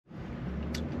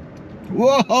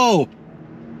Whoa!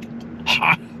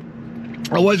 I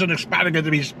wasn't expecting it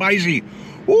to be spicy.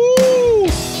 Woo!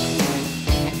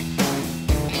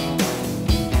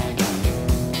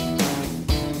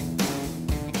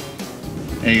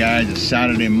 Hey guys, it's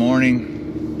Saturday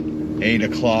morning, 8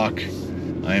 o'clock.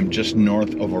 I am just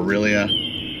north of Aurelia,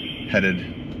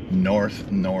 headed north.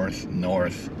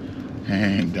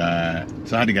 And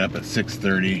so I had to get up at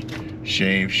 6:30,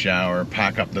 shave, shower,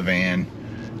 pack up the van,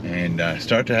 and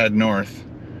start to head north.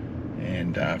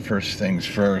 And first things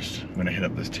first, I'm gonna hit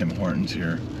up this Tim Hortons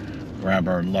here, grab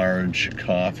our large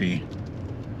coffee.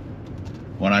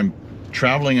 When I'm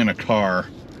traveling in a car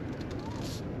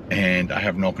and I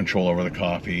have no control over the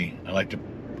coffee,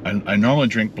 I normally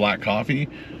drink black coffee,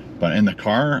 but in the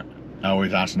car, I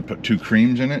always ask them to put 2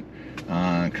 creams in it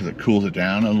because it cools it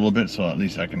down a little bit, so at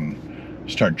least I can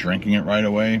start drinking it right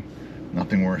away.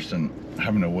 Nothing worse than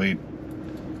having to wait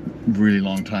a really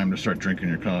long time to start drinking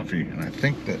your coffee. And I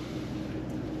think that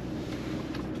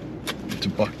it's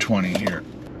 $1.20 here.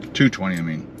 $2.20, I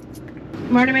mean.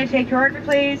 Morning, may I take your order,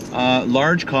 please?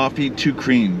 Large coffee, 2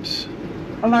 creams.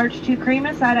 A large 2 cream,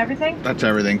 is that everything? That's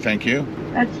everything, thank you.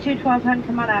 That's $2.12, hun,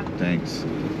 come on up. Thanks.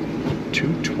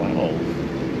 $2.12.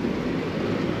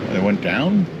 They went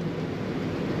down?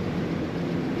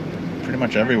 Pretty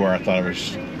much everywhere I thought it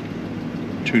was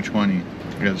 $2.20.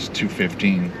 I guess it's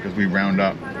 $2.15 because we round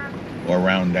up or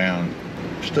round down.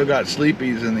 Still got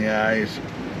sleepies in the eyes.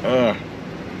 Ugh.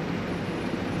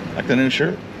 Like the new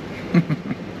shirt.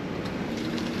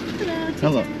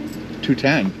 Hello.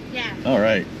 $2.10? Yeah. All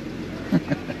right.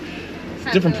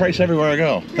 Different price everywhere I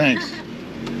go. Thanks.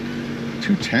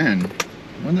 $2.10?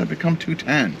 When did it become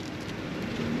 $2.10?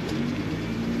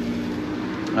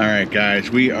 All right, guys,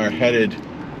 we are headed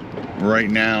right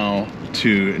now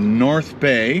to North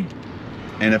Bay,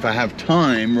 and if I have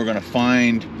time, we're gonna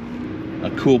find a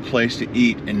cool place to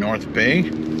eat in North Bay,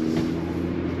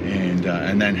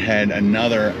 and then head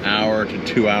another hour to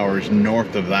 2 hours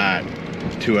north of that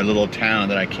to a little town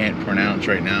that I can't pronounce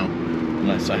right now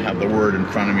unless I have the word in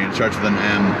front of me. It starts with an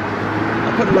M.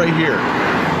 I'll put it right here.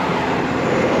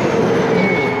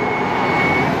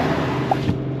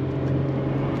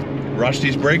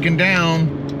 Rusty's breaking down.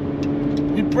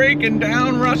 He's breaking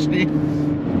down, Rusty.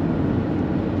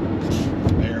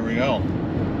 There we go.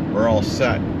 We're all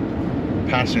set.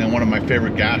 Passing on one of my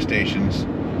favorite gas stations.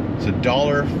 It's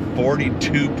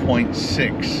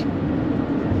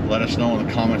 $1.42.6. Let us know in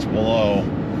the comments below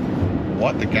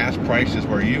what the gas price is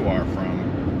where you are from.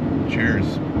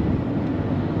 Cheers.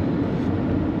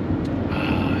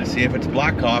 See, if it's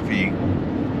black coffee,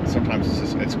 sometimes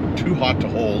it's too hot to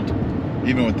hold,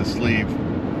 even with the sleeve,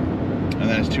 and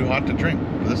then it's too hot to drink.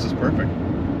 This is perfect.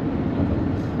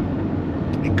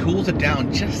 It cools it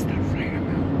down just the right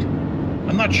amount.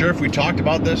 I'm not sure if we talked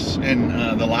about this in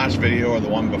the last video or the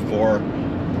one before,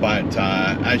 but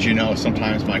as you know,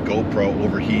 sometimes my GoPro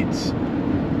overheats,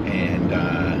 and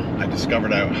I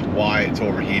discovered out why it's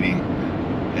overheating.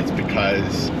 It's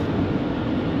because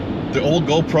the old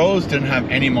GoPros didn't have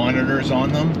any monitors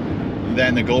on them.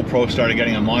 Then the GoPro started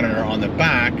getting a monitor on the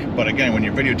back, but again, when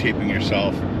you're videotaping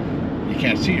yourself, you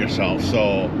can't see yourself,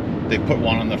 so they put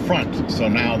one on the front. So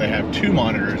now they have 2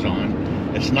 monitors on.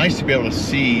 It's nice to be able to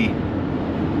see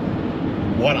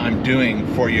what I'm doing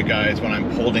for you guys when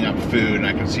I'm holding up food, and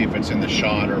I can see if it's in the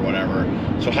shot or whatever.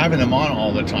 So having them on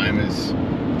all the time is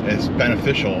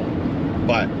beneficial.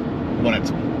 But when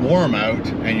it's warm out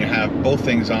and you have both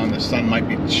things on, the sun might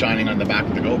be shining on the back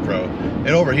of the GoPro,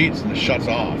 it overheats and it shuts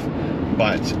off.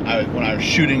 But when I was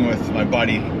shooting with my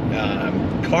buddy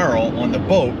Karl on the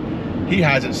boat, he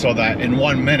has it so that in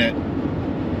 1 minute,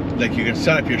 like, you can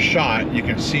set up your shot, you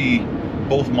can see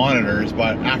both monitors,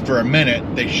 but after a minute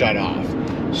they shut off.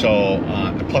 So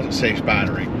plus it saves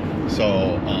battery.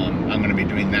 So I'm going to be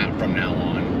doing that from now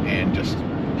on, and just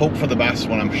hope for the best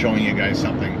when I'm showing you guys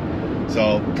something.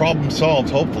 So problem solved,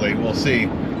 hopefully. We'll see.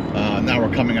 Now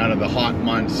we're coming out of the hot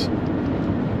months.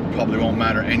 Probably won't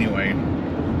matter anyway.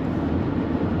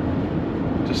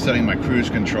 Just setting my cruise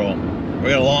control. We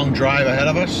got a long drive ahead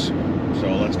of us, so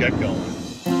let's get going.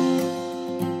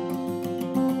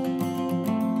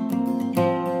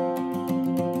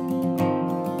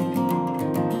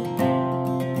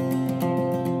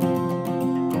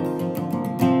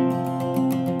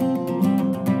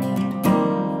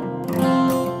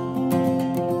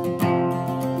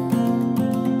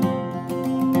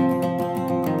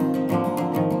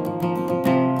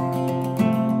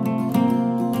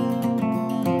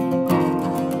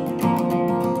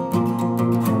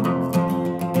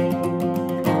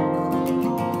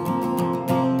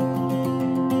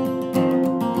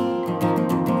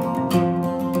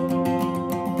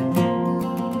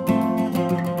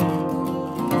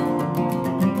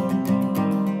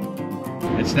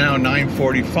 It's now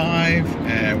 9:45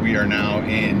 and we are now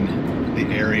in the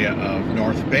area of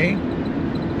North Bay,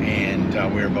 and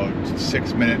we're about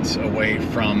 6 minutes away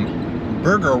from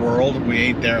Burger World. We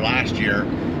ate there last year,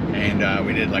 and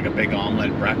we did like a big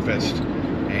omelet breakfast,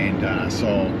 and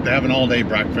so they have an all-day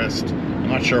breakfast. I'm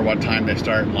not sure what time they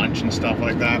start lunch and stuff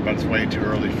like that, but it's way too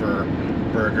early for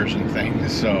burgers and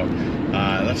things. So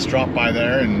let's drop by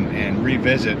there and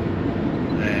revisit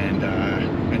and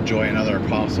enjoy another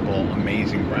possible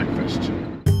amazing breakfast.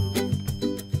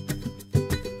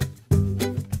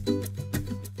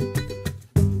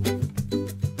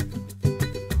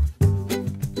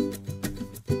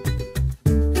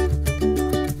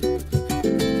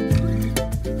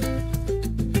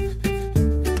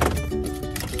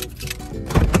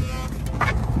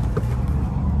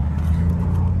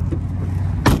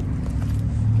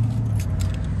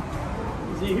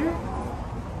 Is he here?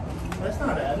 That's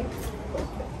not Adam.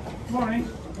 Morning.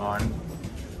 On.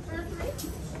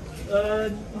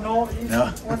 No,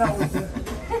 No. we're not with you.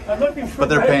 I'm looking for. But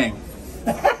they're paying.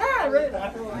 Right.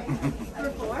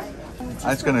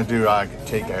 I'm just gonna do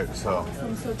takeout, so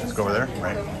let's go over there.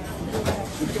 Right.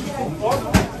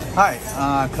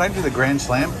 Hi, can I do the Grand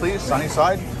Slam, please? Sunny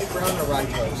side. Brown or rye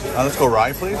toast? Let's go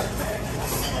rye, please.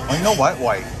 Oh, you know what?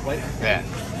 White. White? Yeah.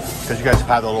 Because you guys have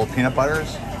had the little peanut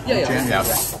butters. Yeah. Jam? Yeah. I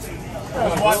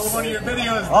was watching one of your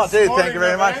videos. Oh, this dude, morning, thank you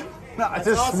very much. man. No, That's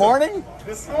this awesome. morning?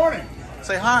 This morning.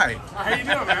 Say hi. How you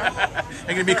doing, man? Are you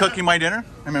gonna be cooking my dinner?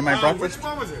 I mean, my breakfast? Which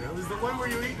one was it? It was the one where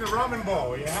you were eating a ramen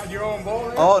bowl. You had your own bowl.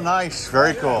 Right? Oh, nice.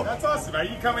 Very cool. That's awesome. Are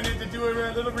you coming in to do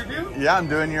a little review? Yeah, I'm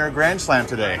doing your Grand Slam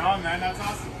today. Oh, man, that's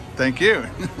awesome. Thank you.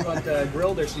 You want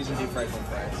grilled or seasoned deep fried french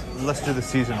fries? Let's do the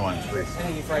seasoned ones, please.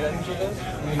 Any deep fried items with those?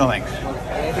 No thanks.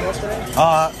 Anything else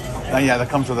today? Yeah, that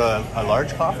comes with a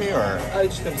large coffee, or It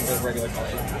just comes with a regular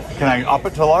coffee. can I up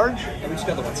it to large? Yeah, we just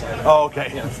got the one side. Oh,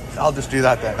 okay. Yeah. I'll just do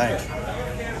that then, thanks.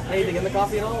 Anything in the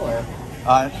coffee at all, or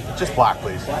Just black,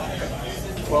 please. black?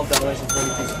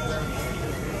 $12.42.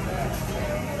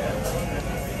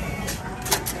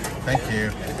 Thank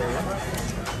you.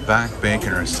 Back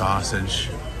bacon or sausage,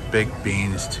 baked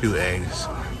beans, 2 eggs.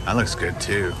 That looks good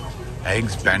too.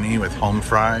 Eggs Benny with home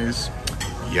fries.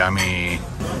 Yummy.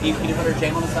 Any peanut butter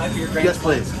jam on the side for your grand Yes,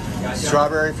 please. Gotcha.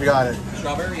 Strawberry if you got it.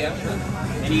 Strawberry, yeah, sure.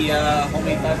 Any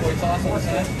homemade 5-point sauce on the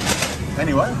side?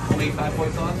 Any what? Homemade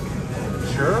 5-point sauce?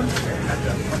 Sure.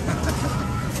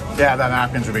 Yeah, that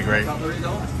napkins would be great. Cutlery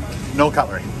though? No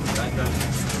cutlery.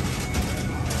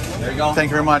 There you go. Thank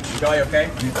you very much. Enjoy, okay?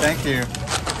 Thank you.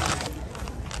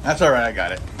 That's all right, I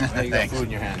got it. There you got Thanks. food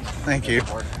in your hand. Thank you.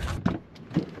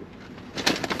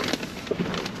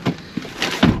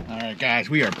 All right, guys,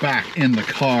 we are back in the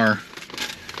car.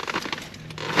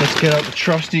 Let's get out the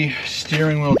trusty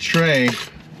steering wheel tray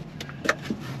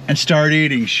and start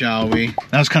eating, shall we?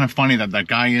 That was kind of funny that that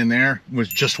guy in there was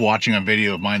just watching a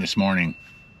video of mine this morning.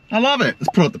 I love it. Let's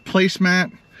put out the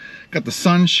placemat. Got the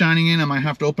sun shining in. I might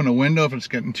have to open a window if it's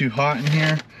getting too hot in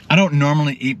here. I don't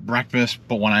normally eat breakfast,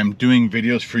 but when I'm doing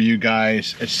videos for you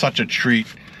guys, it's such a treat.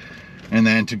 And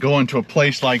then to go into a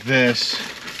place like this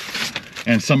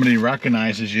and somebody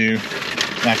recognizes you,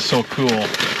 that's so cool.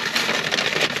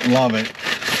 Love it.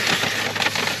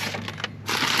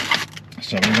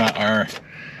 So we got our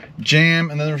jam,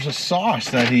 and then there's a sauce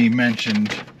that he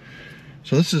mentioned.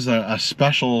 So this is a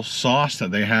special sauce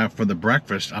that they have for the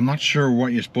breakfast. I'm not sure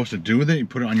what you're supposed to do with it. You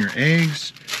put it on your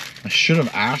eggs. I should have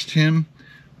asked him.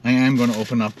 I am going to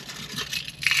open up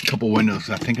a couple windows.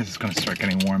 I think it's going to start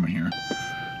getting warm in here.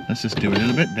 Let's just do a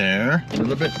little bit there, a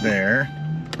little bit there.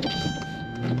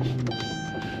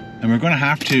 And we're going to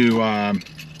have to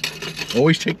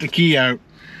always take the key out.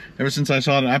 Ever since I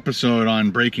saw the episode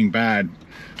on Breaking Bad,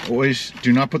 always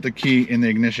do not put the key in the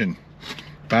ignition.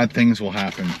 Bad things will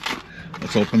happen.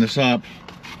 Let's open this up.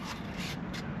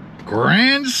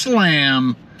 Grand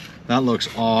Slam. That looks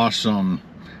awesome.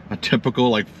 A typical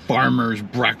like farmer's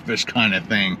breakfast kind of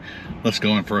thing. Let's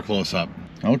go in for a close-up.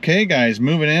 Okay guys,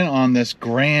 moving in on this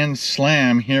Grand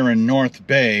Slam here in North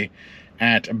Bay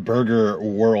at Burger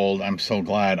World. I'm so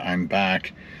glad I'm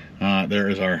back. There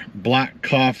is our black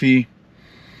coffee.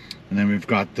 And then we've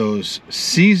got those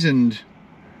seasoned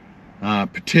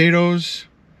potatoes,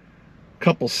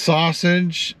 couple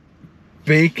sausage,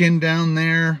 bacon down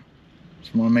there.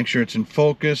 Just want to make sure it's in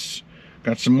focus.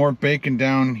 Got some more bacon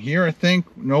down here, I think.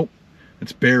 Nope,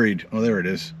 it's buried. Oh, there it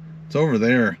is. It's over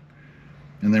there.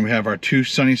 And then we have our 2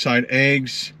 sunny side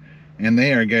eggs, and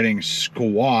they are getting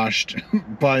squashed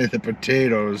by the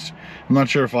potatoes. I'm not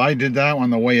sure if I did that on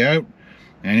the way out.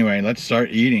 Anyway, let's start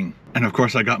eating. And of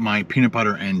course I got my peanut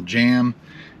butter and jam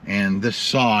and this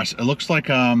sauce. It looks like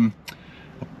a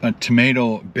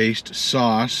tomato based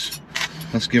sauce.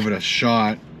 Let's give it a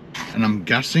shot. And I'm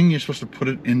guessing you're supposed to put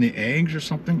it in the eggs or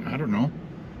something. I don't know.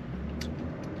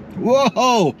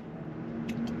 Whoa!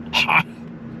 I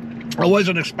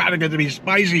wasn't expecting it to be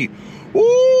spicy.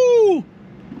 Woo!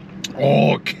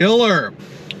 Oh, killer.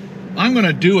 I'm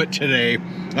gonna do it today.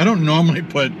 I don't normally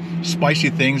put spicy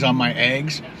things on my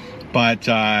eggs, but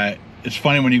it's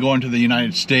funny when you go into the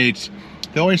United States,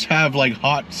 they always have like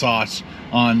hot sauce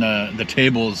on the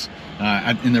tables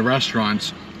in the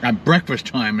restaurants at breakfast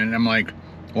time, and I'm like,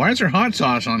 why is there hot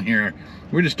sauce on here?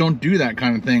 We just don't do that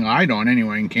kind of thing. I don't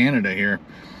anyway in Canada here.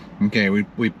 Okay,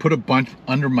 we put a bunch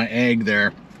under my egg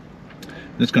there.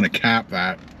 I'm just gonna cap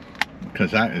that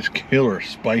because that is killer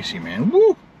spicy, man.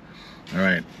 Woo! All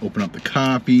right, open up the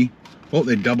coffee. Oh,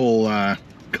 they double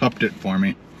cupped it for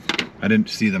me. I didn't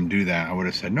see them do that. I would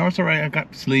have said, no, it's all right, I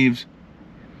got sleeves.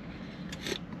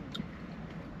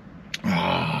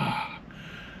 Ah,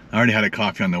 I already had a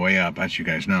coffee on the way up, as you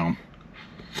guys know.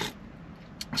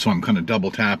 So I'm kind of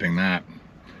double tapping that.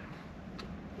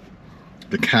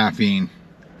 The caffeine.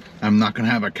 I'm not gonna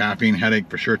have a caffeine headache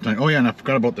for sure tonight. Oh yeah, and I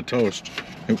forgot about the toast.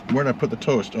 Where did I put the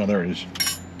toast? Oh, there it is.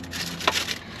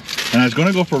 And I was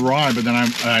gonna go for raw, but then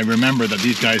I remember that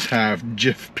these guys have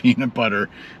Jif peanut butter,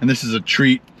 and this is a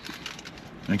treat.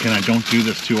 Again, I don't do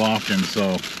this too often,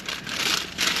 so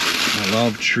I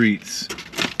love treats.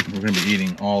 We're gonna be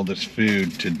eating all this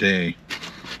food today.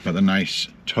 Got the nice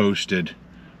toasted,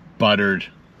 buttered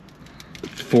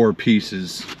 4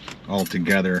 pieces all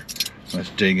together. Let's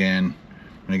dig in.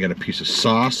 I'm gonna get a piece of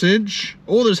sausage.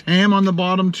 Oh, there's ham on the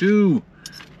bottom too.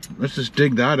 Let's just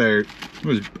dig that out. It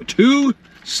was 2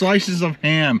 slices of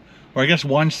ham, or I guess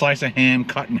 1 slice of ham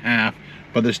cut in half,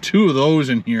 but there's 2 of those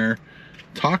in here.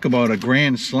 Talk about a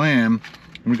grand slam.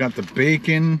 And we got the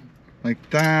bacon like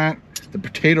that. The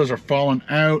potatoes are falling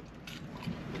out.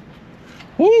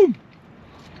 Woo!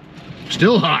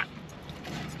 Still hot.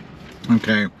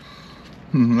 Okay,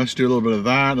 let's do a little bit of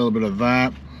that, a little bit of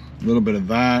that, a little bit of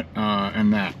that,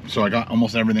 and that. So I got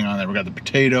almost everything on there. We got the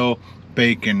potato,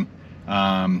 bacon,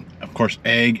 of course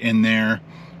egg in there,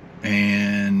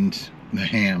 and the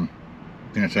ham.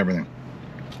 I think that's everything.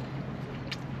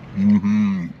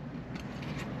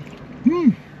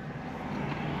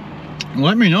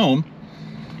 Let me know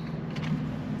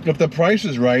if the price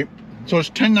is right. So it's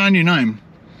 $10.99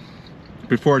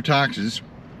 before taxes.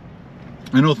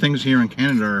 I know things here in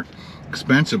Canada are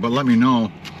expensive, but let me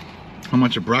know how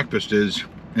much a breakfast is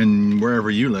in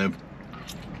wherever you live.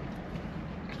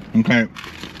 Okay.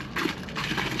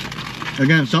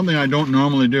 Again, something I don't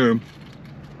normally do,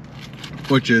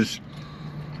 which is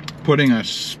putting a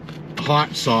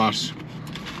hot sauce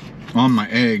on my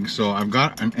egg. So I've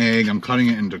got an egg, I'm cutting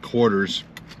it into quarters.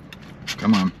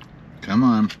 Come on, come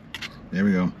on. There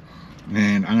we go.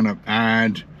 And I'm gonna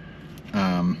add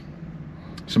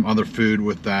some other food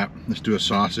with that. Let's do a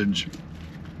sausage.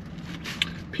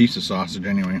 Piece of sausage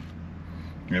anyway.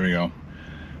 There we go.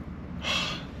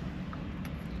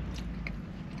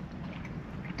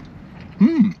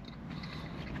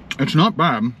 It's not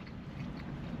bad.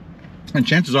 And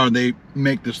chances are they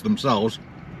make this themselves,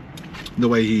 the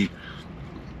way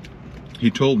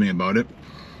he told me about it.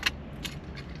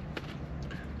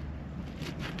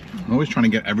 I'm always trying to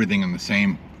get everything in the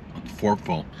same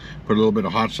forkful. Put a little bit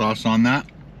of hot sauce on that.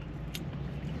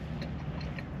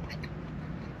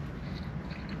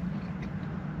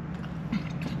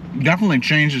 Definitely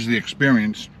changes the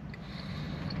experience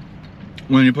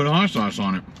when you put a hot sauce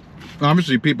on it.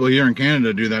 Obviously people here in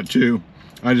Canada do that too.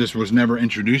 I just was never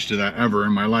introduced to that ever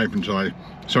in my life until I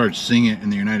started seeing it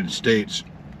in the United States.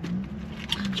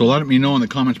 So let me know in the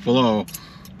comments below,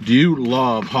 do you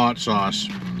love hot sauce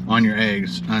on your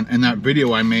eggs? And that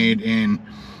video I made in,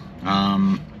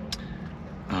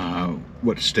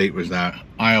 what state was that?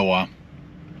 Iowa.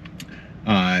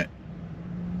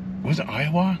 Was it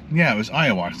Iowa? Yeah, it was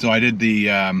Iowa. So I did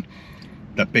the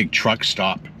that big truck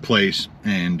stop place,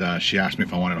 and she asked me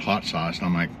if I wanted a hot sauce, and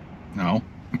I'm like, no.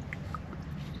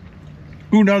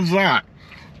 Who does that?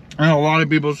 And a lot of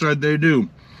people said they do.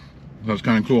 So it's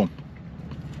kind of cool.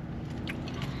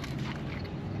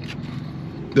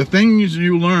 The things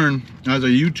you learn as a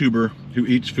YouTuber who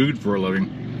eats food for a living.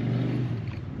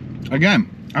 Again,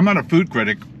 I'm not a food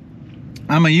critic.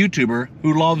 I'm a YouTuber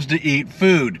who loves to eat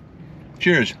food.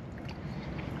 Cheers.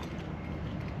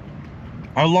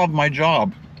 I love my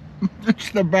job.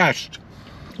 It's the best.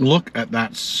 Look at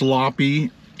that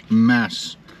sloppy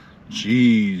mess.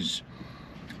 Jeez.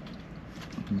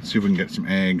 Let's see if we can get some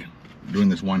egg. I'm doing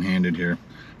this one-handed here.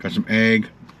 Got some egg,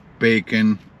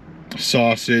 bacon,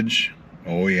 sausage.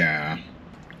 Oh yeah.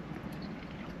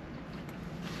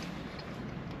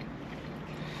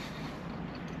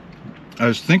 I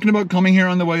was thinking about coming here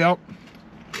on the way up,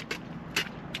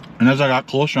 and as I got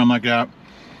closer, I'm like, yeah,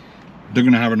 they're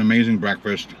gonna have an amazing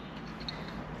breakfast.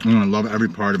 I'm gonna love every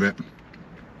part of it.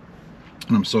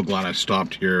 And I'm so glad I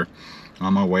stopped here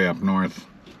on my way up north.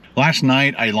 Last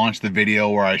night, I launched the video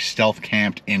where I stealth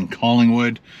camped in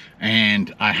Collingwood,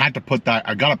 and I had to put that,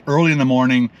 I got up early in the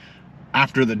morning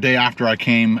after the day after I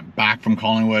came back from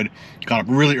Collingwood, got up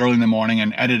really early in the morning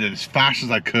and edited as fast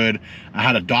as I could. I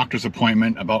had a doctor's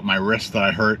appointment about my wrist that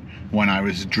I hurt when I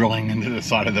was drilling into the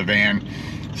side of the van.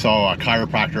 So a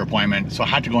chiropractor appointment. So I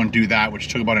had to go and do that, which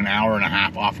took about an hour and a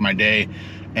half off my day.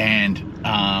 And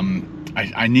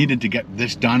I needed to get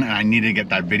this done, and I needed to get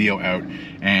that video out.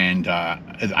 And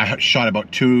I shot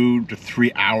about 2 to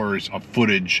 3 hours of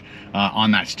footage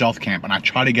on that stealth camp, and I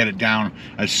try to get it down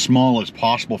as small as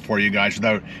possible for you guys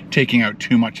without taking out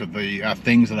too much of the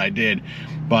things that I did.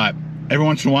 But every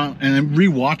once in a while, and then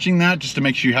re-watching that just to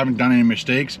make sure you haven't done any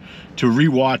mistakes, to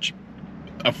re-watch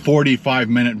a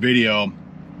 45-minute video,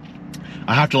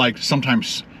 I have to like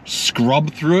sometimes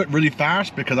scrub through it really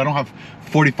fast because I don't have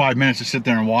 45 minutes to sit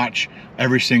there and watch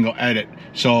every single edit.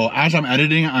 So as I'm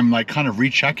editing, I'm like kind of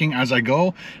rechecking as I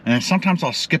go, and then sometimes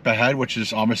I'll skip ahead, which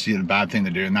is obviously a bad thing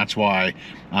to do. And that's why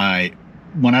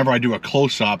whenever I do a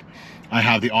close-up, I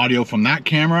have the audio from that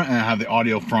camera and I have the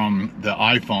audio from the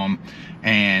iPhone,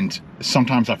 and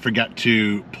sometimes I forget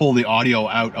to pull the audio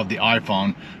out of the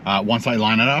iPhone. Once I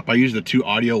line it up, I use the 2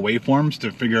 audio waveforms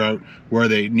to figure out where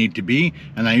they need to be,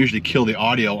 and I usually kill the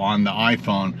audio on the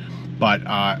iPhone. But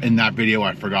in that video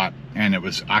I forgot, and it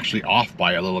was actually off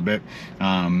by a little bit,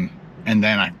 and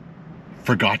then I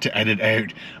forgot to edit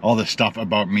out all the stuff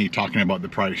about me talking about the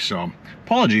price. So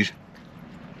apologies.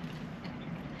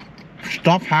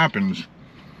 Stuff happens,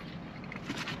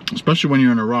 especially when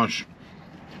you're in a rush.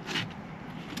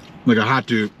 Like I had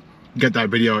to get that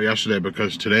video out yesterday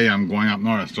because today I'm going up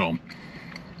north. So,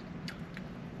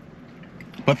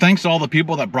 but thanks to all the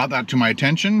people that brought that to my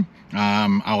attention.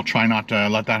 I'll try not to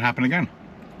let that happen again.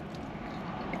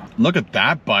 Look at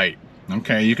that bite.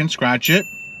 Okay, you can scratch it,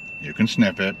 you can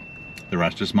sniff it, the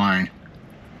rest is mine.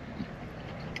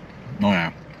 Oh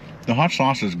yeah, the hot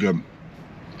sauce is good.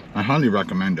 I highly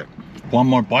recommend it. One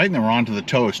more bite and then we're on to the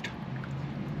toast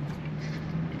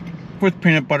with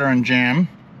peanut butter and jam.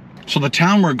 So the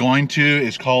town we're going to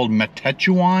is called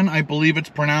Matachewan, I believe it's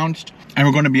pronounced. And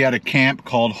we're going to be at a camp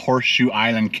called Horseshoe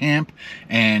Island Camp.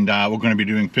 And we're going to be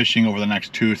doing fishing over the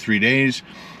next 2 or 3 days.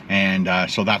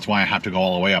 And so that's why I have to go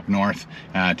all the way up north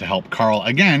to help Karl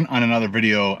again on another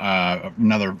video,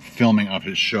 another filming of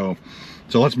his show.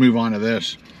 So let's move on to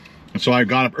this. And so I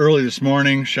got up early this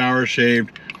morning, shower,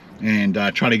 shaved, and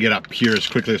try to get up here as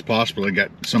quickly as possible to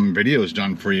get some videos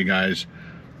done for you guys.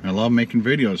 I love making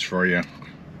videos for you,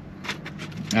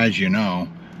 as you know.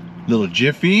 Little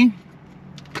Jiffy,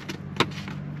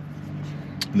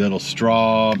 little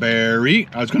strawberry.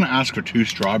 I was gonna ask for 2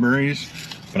 strawberries,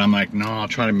 but I'm like, no, I'll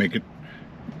try to make it,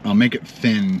 I'll make it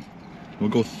thin. We'll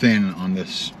go thin on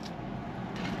this.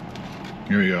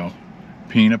 Here we go.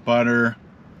 Peanut butter,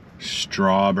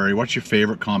 strawberry. What's your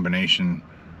favorite combination?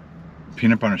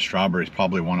 Peanut butter and strawberry is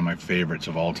probably one of my favorites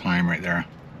of all time right there.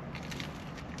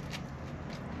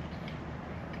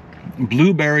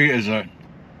 Blueberry is a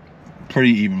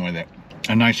pretty even with it.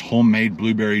 A nice homemade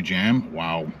blueberry jam.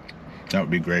 Wow, that would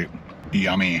be great.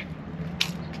 Yummy.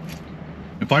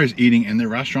 If I was eating in the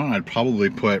restaurant, I'd probably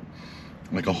put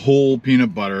like a whole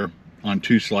peanut butter on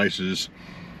 2 slices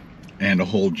and a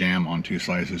whole jam on 2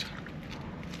 slices.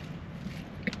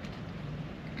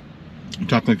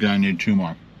 Technically, I need 2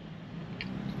 more.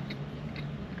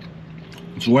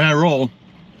 It's the way I roll.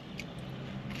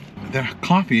 The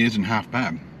coffee isn't half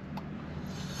bad.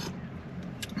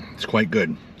 It's quite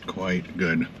good, quite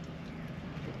good.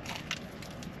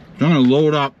 So I'm gonna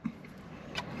load up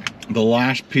the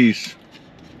last piece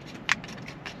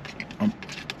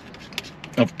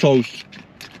of toast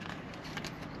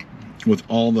with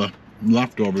all the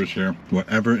leftovers here,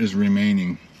 whatever is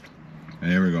remaining.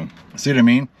 And there we go. See what I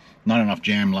mean? Not enough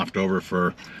jam left over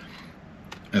for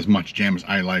as much jam as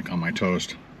I like on my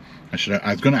toast.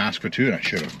 I was gonna ask for 2 and I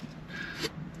should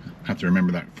have to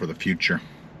remember that for the future.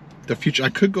 The future, I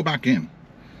could go back in.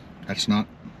 That's not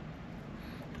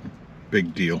a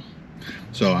big deal.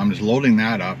 So I'm just loading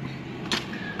that up,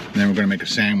 and then we're gonna make a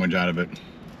sandwich out of it.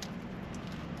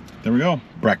 There we go,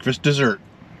 breakfast dessert.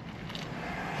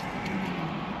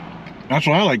 That's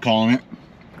what I like calling it.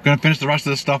 Gonna finish the rest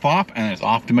of this stuff off, and it's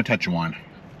off to Matachewan.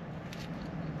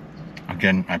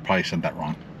 Again, I probably said that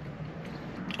wrong.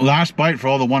 Last bite for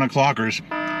all the 1 o'clockers.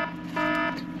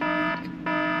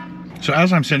 So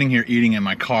as I'm sitting here eating in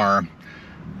my car,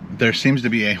 there seems to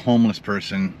be a homeless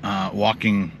person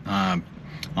walking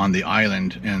on the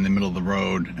island in the middle of the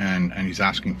road, and he's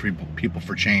asking people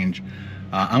for change.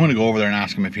 I'm gonna go over there and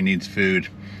ask him if he needs food,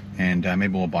 and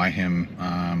maybe we'll buy him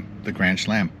the Grand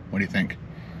Slam. What do you think?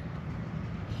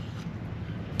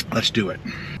 Let's do it.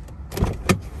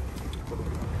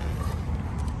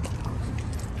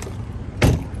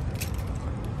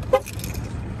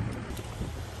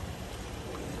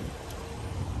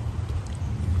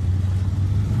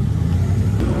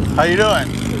 How you doing?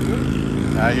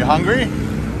 You hungry? A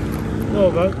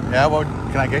little bit. Yeah, well,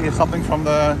 can I get you something from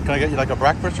the, can I get you like a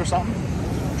breakfast or something?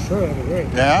 Sure, that'd be great.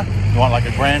 Yeah? You want like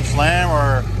a Grand Slam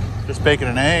or just bacon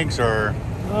and eggs or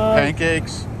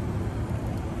pancakes?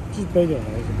 Just bacon and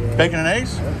eggs. Would be all right. Bacon and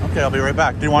eggs? Okay, I'll be right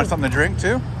back. Do you want something to drink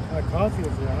too? Coffee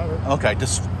if you have it. Okay,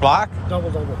 just black?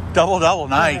 Double. Double,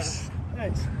 nice. Yeah.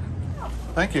 Thanks.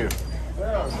 Thank you.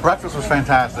 Breakfast was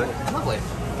fantastic. Lovely.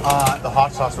 The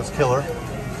hot sauce was killer.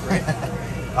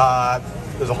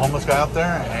 There's a homeless guy out there,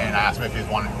 and I asked him if he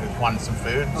wanted some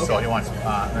food. Okay. So he wants,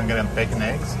 I'm gonna get him bacon and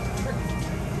eggs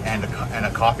and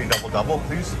a coffee double,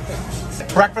 please.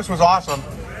 Breakfast was awesome.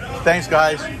 Thanks,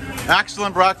 guys.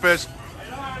 Excellent breakfast.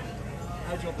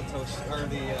 How'd you want the toast or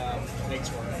the eggs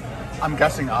for? I'm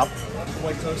guessing up.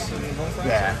 White toast and home fries?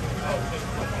 Yeah.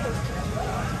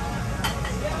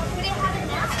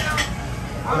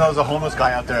 And there was a homeless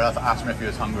guy out there that asked me if he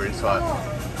was hungry, so I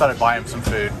thought I'd buy him some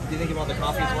food. Do you think you want the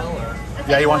coffee as well, or?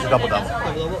 Yeah, he wants a double.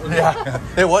 Yeah,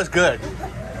 it was good.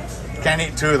 Can't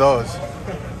eat two of those.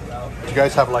 Do you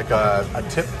guys have like a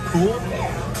tip pool?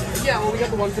 Yeah, well, we got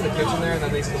the one for the kitchen there, and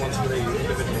then these are the ones for the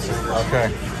individual servers.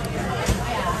 Okay.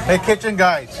 Hey, kitchen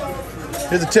guys.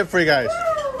 Here's a tip for you guys.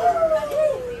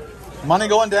 Money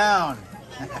going down.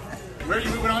 Where are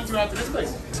you moving on to after this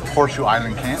place? Horseshoe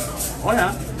Island Camp. Oh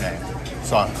yeah. Yeah.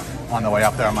 So on the way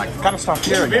up there, I'm like, gotta stop It's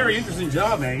here. a very interesting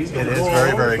job, man. He's It is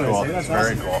very cool. That's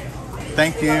Very awesome. cool.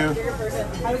 Thank you.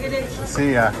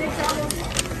 See ya.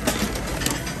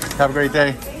 Have a great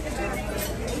day.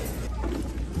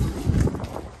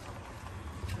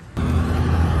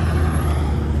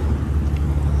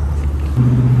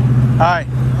 Hi.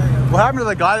 What happened to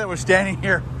the guy that was standing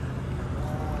here?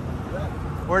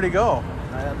 Where'd he go?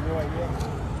 I have no idea.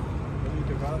 What do you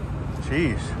think about?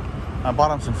 Jeez. I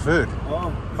bought him some food.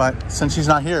 Oh, But since he's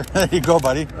not here, there you go,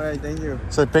 buddy. all right, thank you.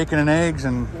 So bacon and eggs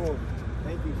and Cool.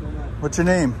 Thank you so much. what's your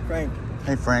name? Frank,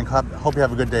 Hey Frank, hope you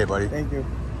have a good day, buddy. thank you.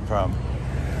 No problem.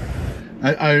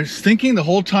 I was thinking the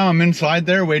whole time I'm inside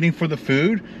there waiting for the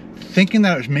food, thinking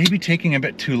that it was maybe taking a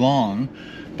bit too long.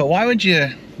 But why would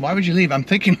you leave? I'm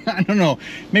thinking, I don't know,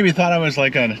 maybe thought I was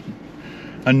like a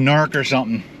narc or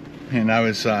something, and I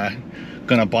was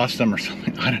gonna bust him or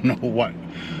something. I don't know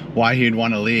why he'd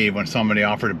want to leave when somebody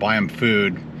offered to buy him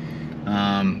food.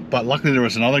 But luckily there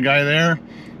was another guy there,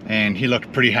 and he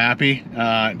looked pretty happy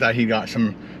that he got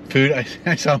some food.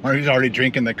 I saw him, he was already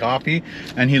drinking the coffee,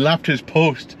 and he left his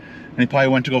post, and he probably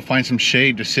went to go find some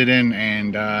shade to sit in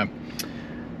and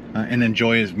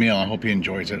enjoy his meal. I hope he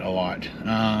enjoys it a lot.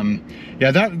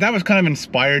 Yeah, that was kind of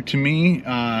inspired to me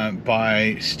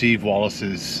by Steve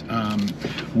Wallace's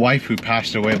wife, who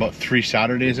passed away about 3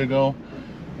 Saturdays ago.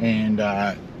 And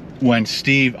when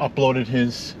Steve uploaded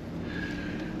his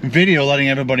video letting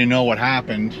everybody know what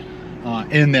happened,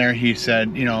 in there he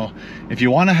said, you know, if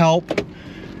you want to help,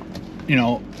 you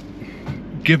know,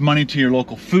 give money to your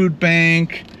local food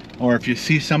bank, or if you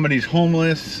see somebody's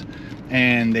homeless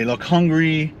and they look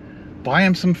hungry, buy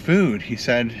them some food. He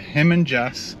said him and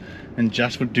Jess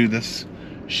would do this.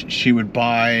 She would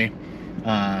buy,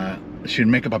 she would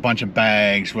make up a bunch of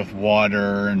bags with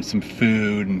water and some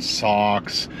food and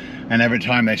socks, and every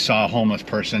time they saw a homeless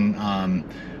person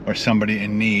or somebody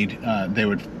in need, they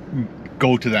would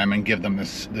go to them and give them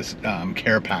this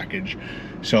care package.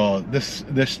 So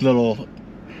this little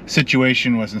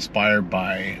situation was inspired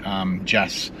by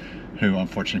Jess, who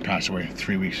unfortunately passed away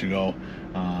 3 weeks ago.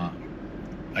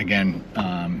 Again,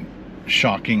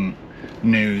 shocking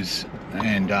news,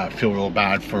 and feel real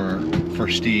bad for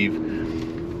Steve.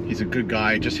 He's a good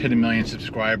guy, just hit 1 million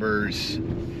subscribers,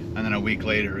 and then a week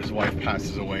later his wife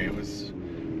passes away. It was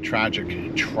tragic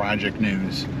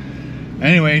news.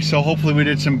 Anyway, so hopefully we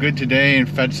did some good today and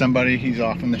fed somebody. He's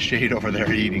off in the shade over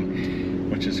there eating,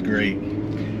 which is great.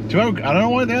 So I don't know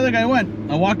where the other guy went.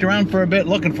 I walked around for a bit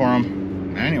looking for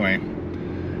him. Anyway,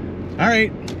 all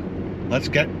right, let's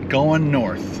get going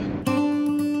north.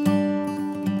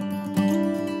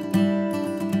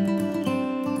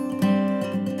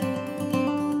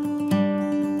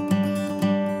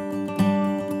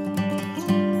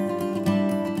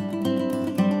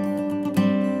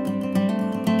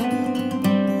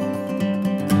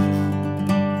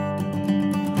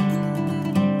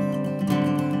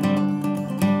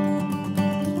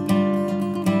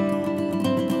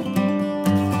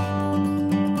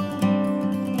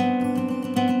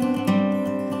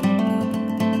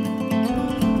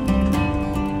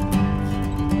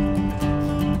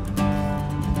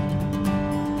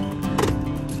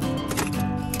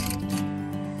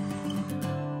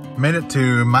 Made it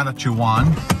to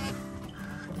Matachewan.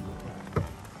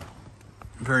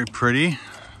 Very pretty,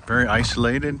 very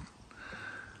isolated.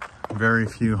 Very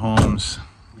few homes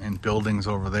and buildings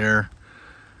over there.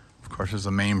 Of course, there's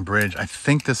the main bridge. I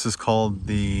think this is called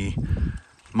the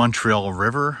Montreal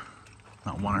River.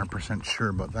 Not 100% sure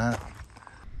about that.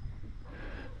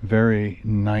 Very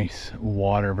nice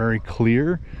water, very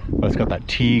clear, but it's got that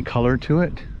tea color to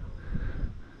it.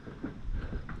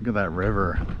 Look at that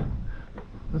river.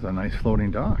 This is a nice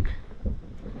floating dock.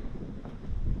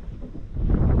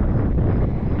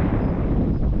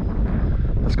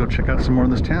 Let's go check out some more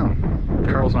of this town.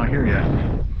 Karl's not here yet.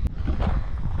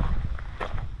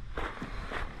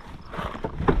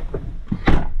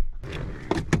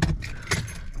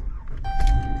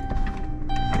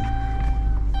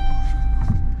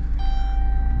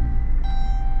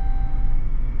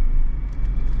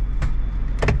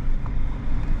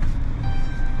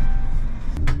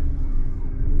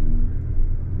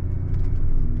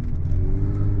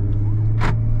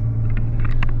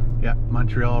 Yeah,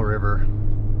 Montreal River.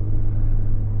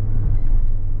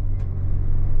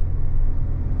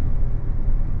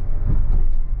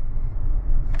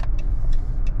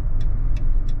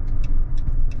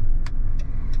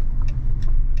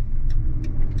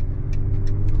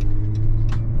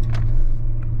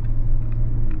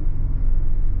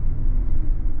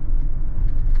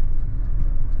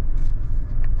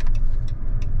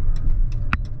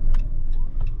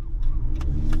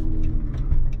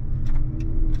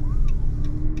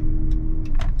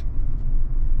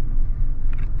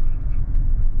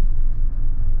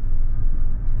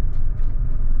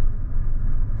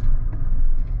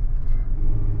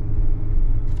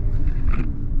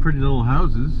 Pretty little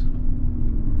houses.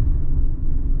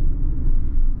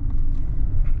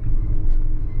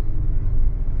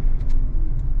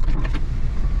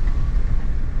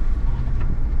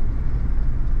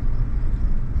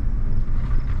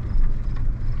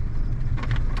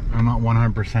 I'm not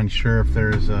 100% sure if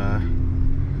there's like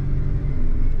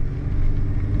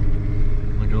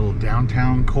a little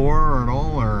downtown core at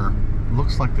all, or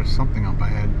looks like there's something up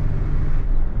ahead.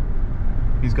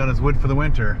 He's got his wood for the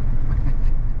winter.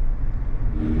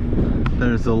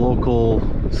 There's a local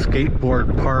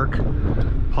skateboard park,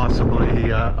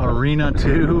 possibly arena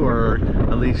too, or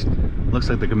at least looks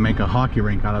like they could make a hockey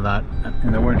rink out of that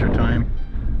in the winter time.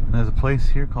 There's a place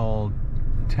here called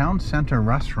Town Center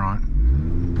Restaurant.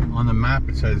 On the map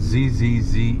it says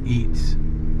ZZZ Eats.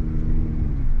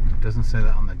 It doesn't say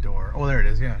that on the door. Oh, there it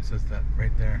is. Yeah, it says that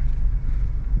right there.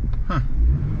 Huh.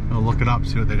 I'll look it up,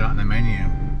 see what they got in the menu.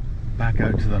 Back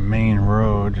out to the main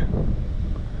road.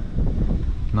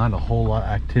 Not a whole lot of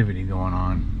activity going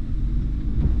on.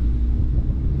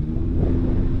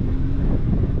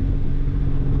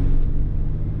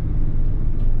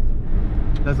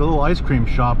 There's a little ice cream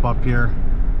shop up here.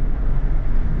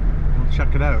 We'll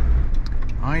check it out.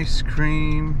 Ice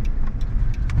cream.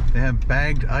 They have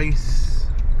bagged ice,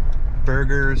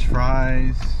 burgers,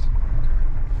 fries.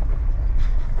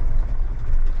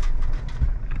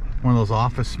 One of those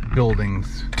office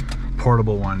buildings,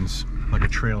 portable ones, like a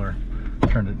trailer.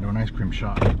 Turned it into an ice cream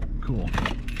shop. Cool.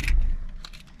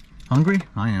 Hungry?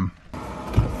 I am.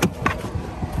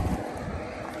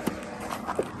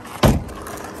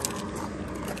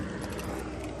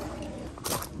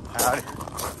 Howdy.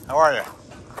 How are you?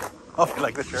 Oh, you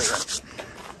like the shirt,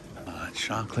 right?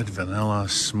 Chocolate, vanilla,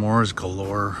 s'mores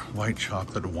galore, white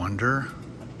chocolate wonder,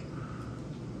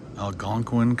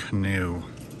 Algonquin Canoe.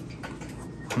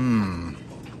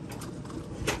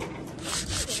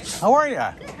 How are you?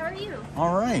 Good, how are you?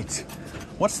 All right.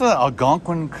 What's the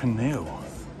Algonquin Canoe?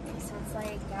 So it's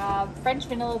like French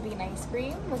vanilla bean ice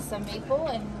cream with some maple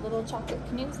and little chocolate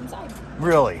canoes inside.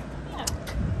 Really?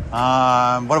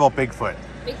 Yeah. What about Bigfoot?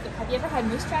 Bigfoot. Have you ever had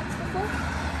moose tracks before?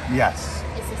 Yes.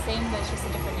 It's the same, but it's just a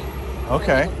different name.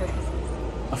 Okay. For legal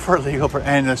purposes. For legal purposes.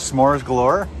 And the s'mores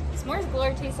galore? S'mores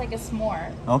galore tastes like a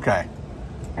s'more. Okay.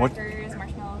 Crackers,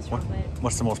 marshmallows, chocolate.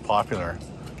 What's the most popular?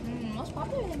 Most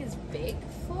popular I think is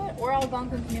Bigfoot or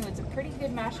Algonquin Canoe. It's a pretty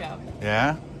good mashup.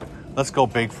 Yeah? Let's go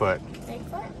Bigfoot.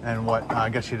 Bigfoot? And what, I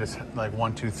guess you just like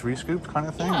 1, 2, 3 scoops kind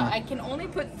of thing? Yeah, or? I can only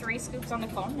put 3 scoops on the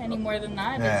cone. Any more than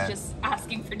that, Yeah. it's just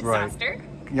asking for disaster.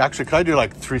 Right. You actually, could I do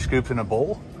like 3 scoops in a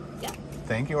bowl? Yeah.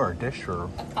 Thank you, or a dish, or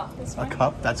A cup is a fine.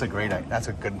 cup? That's a great, that's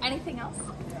a good. Anything else?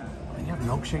 And you have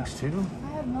milkshakes too? I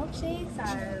have milkshakes, I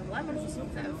have lemonades,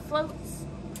 I have floats.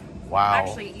 Wow.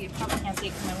 Actually, you probably can't see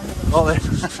it because my window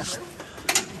is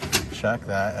Check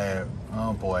that out.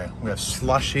 Oh boy. We have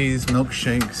slushies,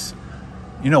 milkshakes.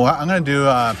 You know what? I'm going to do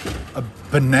a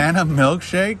banana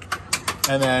milkshake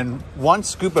and then 1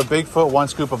 scoop of Bigfoot, 1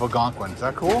 scoop of Algonquin. Is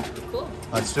that cool? Cool.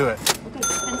 Let's do it. Okay,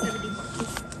 10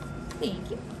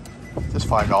 This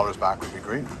 $5 back would be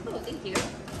great. Oh, thank you.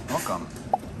 Welcome.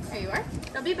 There you are.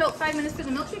 It'll be about 5 minutes to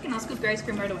the milkshake and I'll scoop your ice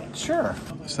cream right away. Sure.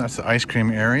 So that's the ice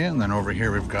cream area, and then over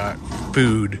here we've got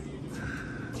food.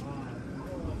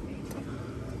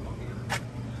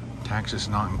 Taxes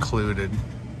not included.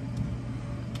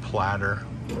 Platter.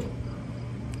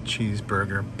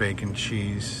 Cheeseburger, bacon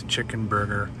cheese, chicken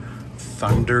burger,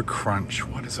 Thunder Crunch.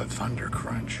 What is a Thunder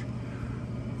Crunch?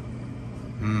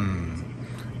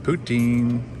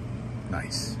 Poutine.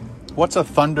 Nice. What's a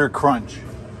Thunder Crunch?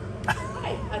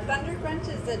 Hi, a Thunder Crunch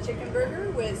is a chicken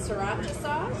burger with sriracha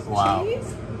sauce, Wow.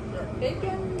 cheese,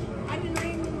 bacon, onion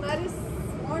ring, lettuce,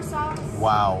 more sauce.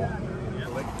 Wow.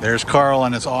 There's Karl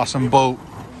on his awesome boat.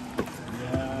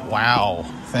 Wow.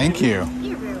 Thank you.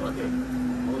 You're very welcome.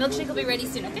 Milkshake will be ready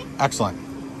soon, okay? Excellent.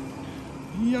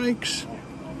 Yikes.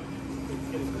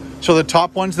 So the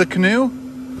top one's the canoe?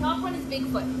 Top one is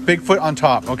Bigfoot. Bigfoot on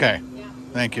top. Okay. Yeah.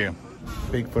 Thank you.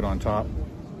 Bigfoot on top.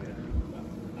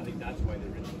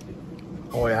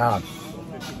 Oh yeah.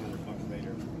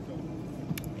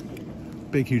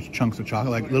 Big huge chunks of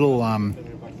chocolate, like little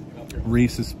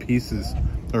Reese's Pieces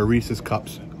or Reese's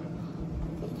Cups.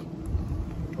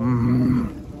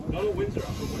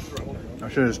 I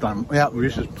should have just done, yeah,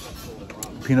 Reese's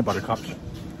peanut butter cups.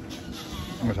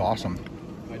 That was awesome.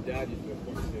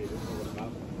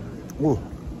 Ooh.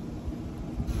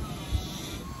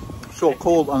 So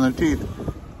cold on the teeth.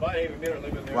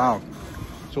 Wow.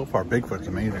 So far, Bigfoot's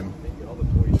amazing.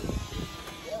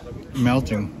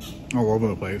 Melting all over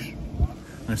the place.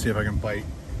 Let's see if I can bite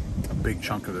a big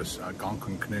chunk of this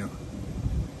Algonquin Canoe.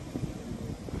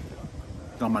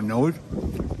 It's on my nose.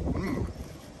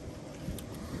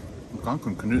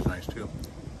 Algonquin Canoe's nice too.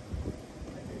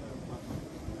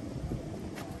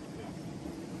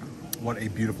 What a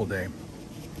beautiful day.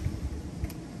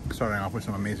 Starting off with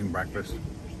some amazing breakfast,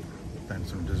 then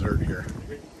some dessert here.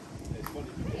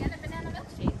 And a banana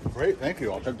milkshake. Great, thank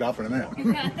you. I'll check that for in a minute.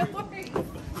 Yeah, no worries.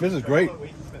 This is great.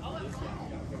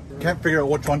 Can't figure out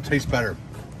which one tastes better.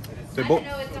 They I both.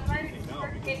 don't know, it's a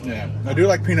hard game. Yeah, I do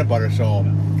like peanut butter, so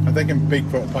I'm thinking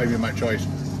Bigfoot will probably be my choice.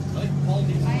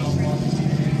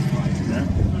 Yeah.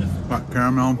 Got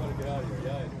caramel,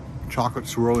 chocolate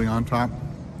swirling on top.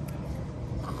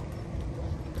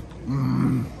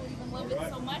 Love it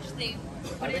so much they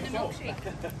put it in a milkshake.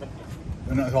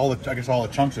 And that's all the, I guess all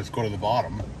the chunks just go to the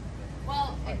bottom.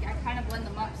 Well, I kind of blend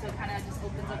them up so it kind of just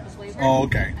opens up the flavor. Oh,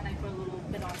 okay. And I put a little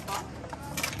bit on top.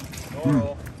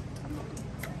 Well,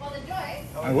 enjoy.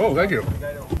 I will, thank you.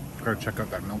 Gotta check out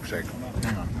that milkshake.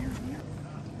 Hang on.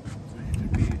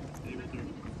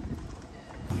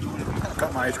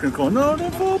 Got my ice cream cone. No,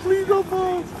 don't fall, please don't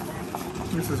fall.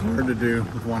 This is hard to do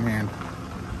with one hand.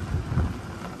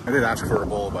 I did ask for a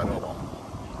bowl, but oh well.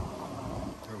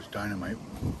 It was dynamite.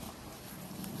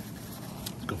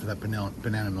 Let's go for that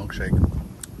banana milkshake.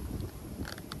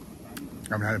 I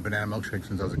haven't had a banana milkshake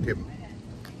since I was a kid.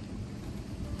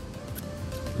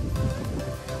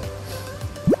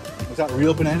 Was that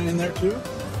real banana in there too?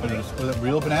 Was it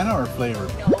real banana or flavor?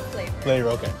 No flavor. Flavor,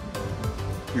 okay.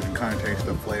 You can kind of taste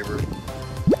the flavor,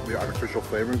 the artificial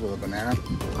flavors of the banana.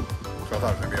 So I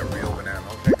thought it was going to be a real banana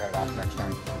milkshake. I'd ask next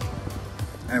time.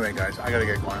 Anyway, guys, I got to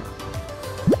get going.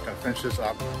 Got to finish this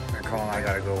up, and Karl and I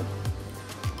got to go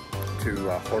to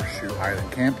Horseshoe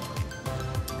Island Camp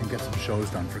and get some shows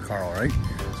done for Karl, all right?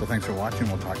 So thanks for watching.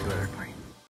 We'll talk to you later. Bye.